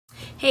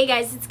Hey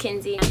guys, it's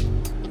Kenzi.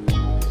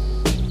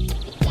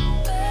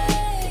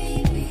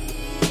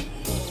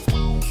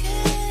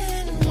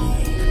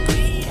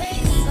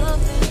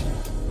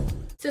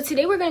 So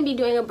today we're going to be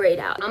doing a braid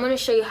out. I'm going to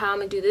show you how I'm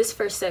going to do this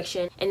first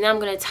section, and then I'm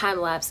going to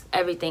time lapse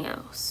everything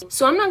else.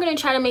 So I'm not going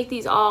to try to make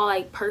these all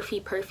like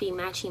perfy,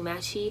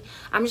 matchy.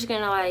 I'm just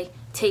going to like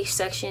take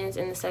sections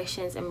in the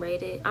sections and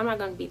braid it. I'm not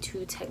going to be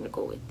too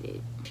technical with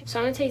it. So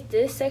I'm going to take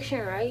this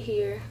section right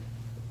here,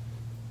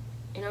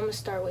 and I'm going to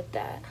start with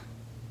that.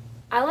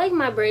 I like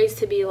my braids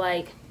to be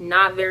like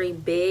not very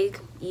big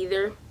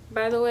either,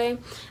 by the way.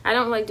 I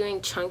don't like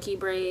doing chunky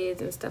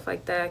braids and stuff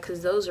like that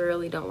because those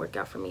really don't work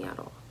out for me at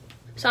all.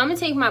 So I'm going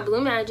to take my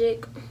Blue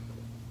Magic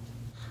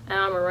and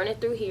I'm going to run it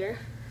through here.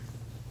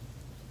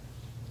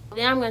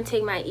 Then I'm going to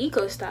take my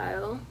Eco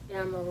Style and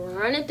I'm going to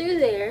run it through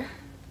there.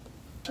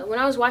 When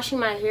I was washing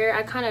my hair,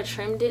 I kind of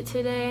trimmed it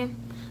today,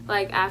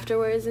 like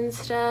afterwards and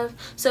stuff.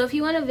 So if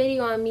you want a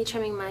video on me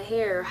trimming my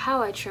hair or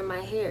how I trim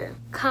my hair,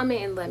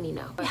 comment and let me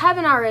know. If you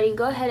haven't already,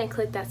 go ahead and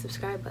click that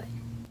subscribe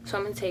button. So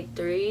I'm going to take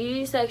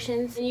 3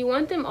 sections and you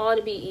want them all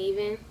to be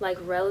even, like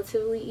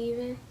relatively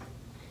even.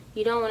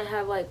 You don't want to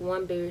have like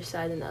one bigger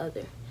side than the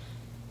other.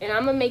 And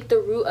I'm going to make the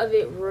root of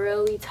it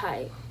really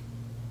tight.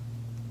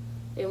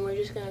 And we're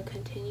just going to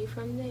continue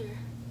from there.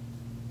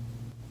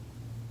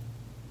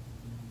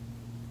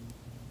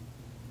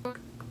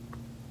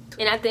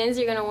 And at the ends,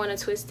 you're going to want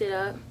to twist it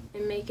up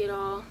and make it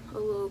all a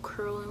little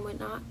curl and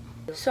whatnot.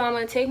 So I'm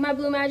going to take my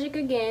Blue Magic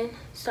again,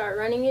 start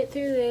running it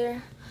through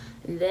there.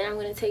 And then I'm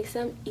going to take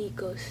some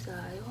Eco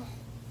Style.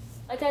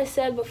 Like I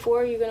said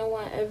before, you're going to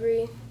want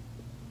every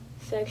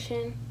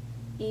section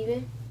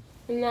even.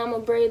 And now I'm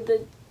going to braid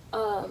the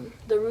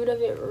root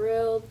of it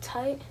real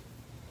tight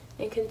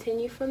and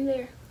continue from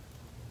there.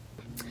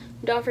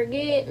 Don't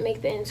forget,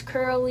 make the ends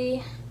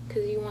curly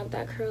because you want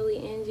that curly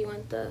ends. You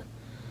want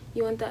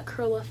that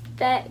curl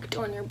effect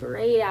on your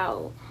braid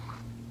out.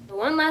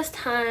 One last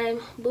time,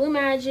 Blue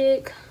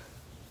Magic,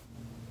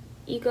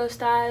 Eco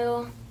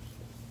Style.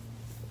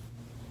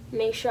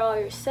 Make sure all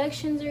your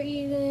sections are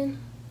even.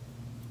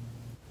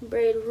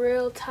 Braid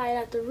real tight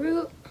at the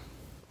root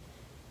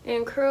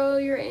and curl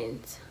your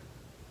ends.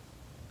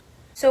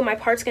 So my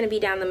part's gonna be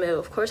down the middle.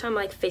 Of course, I'm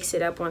like fix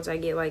it up once I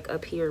get like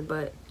up here,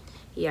 but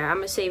yeah, I'm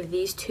gonna save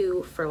these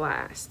 2 for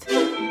last.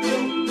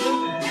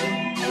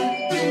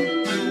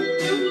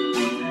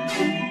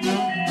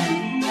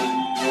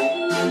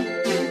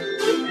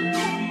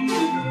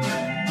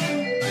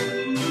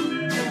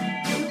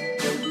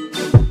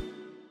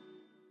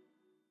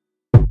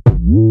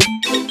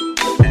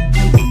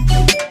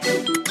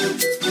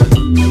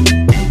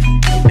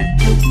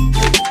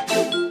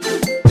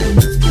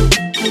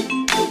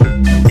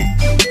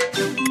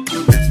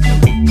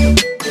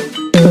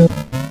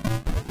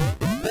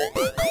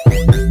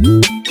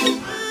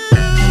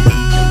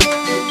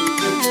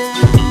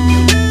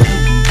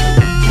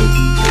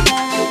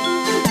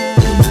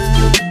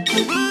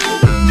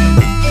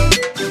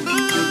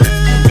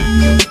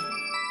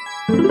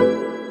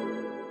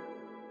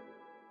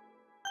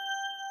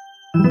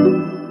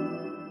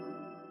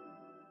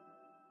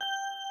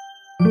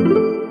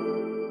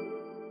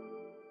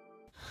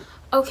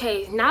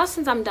 Okay, now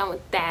since I'm done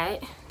with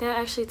that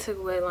actually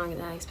took way longer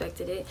than I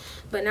expected it.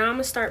 But now I'm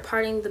gonna start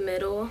parting the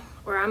middle,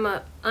 or I'm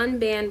gonna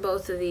unband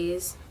both of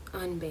these,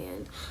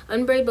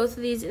 unbraid both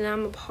of these, and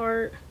I'm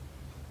gonna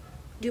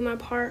do my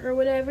part or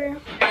whatever.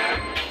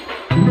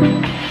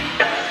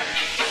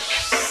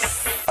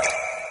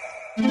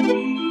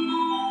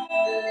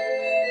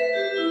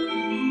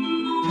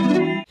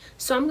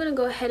 So I'm gonna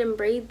go ahead and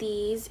braid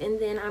these, and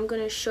then I'm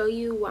gonna show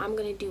you what I'm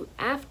gonna do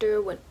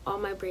after when all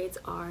my braids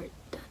are done.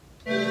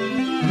 Now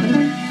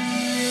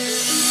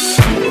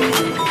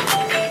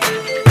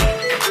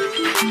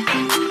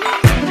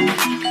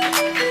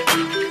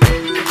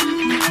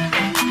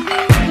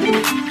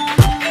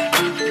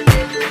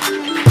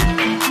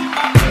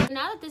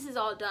that this is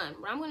all done,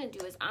 what I'm going to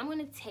do is I'm going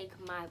to take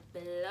my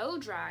blow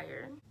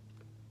dryer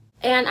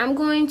and I'm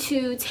going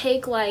to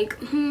take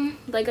like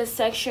a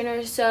section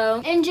or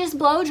so and just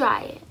blow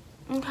dry it.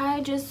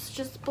 Okay,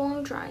 just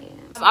blow dry it.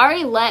 I've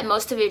already let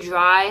most of it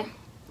dry,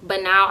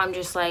 but now I'm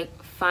just like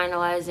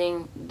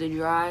finalizing the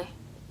dry,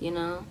 you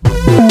know.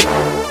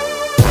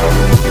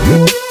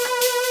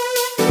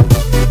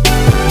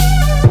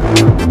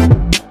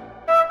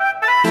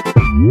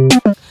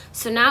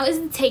 So now is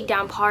the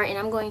takedown part, and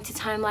I'm going to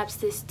time lapse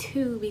this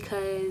too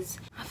because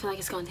I feel like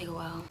it's gonna take a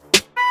while.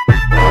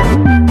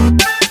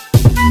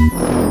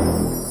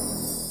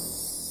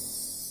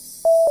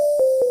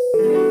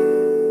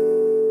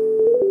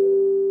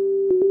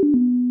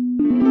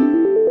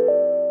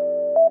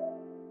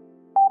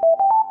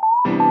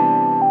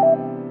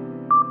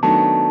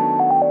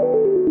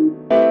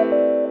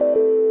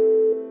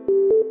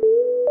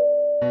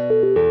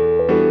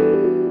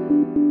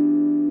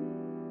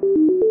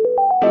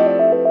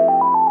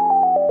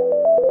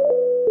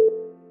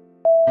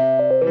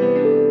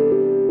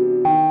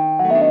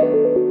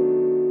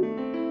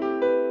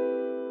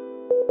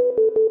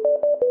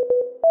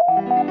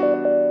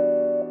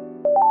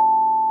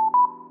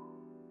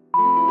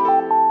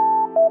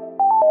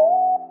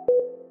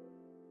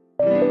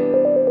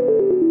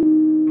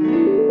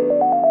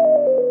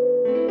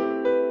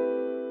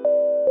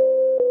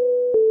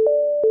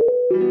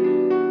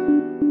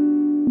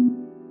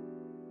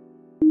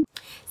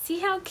 See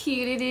how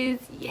cute it is?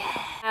 Yeah.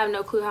 I have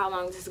no clue how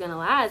long this is gonna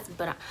last,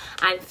 but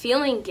I'm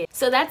feeling it.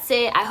 So that's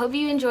it. I hope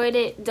you enjoyed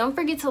it. Don't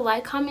forget to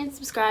like, comment,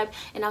 subscribe,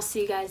 and I'll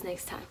see you guys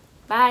next time.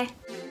 Bye.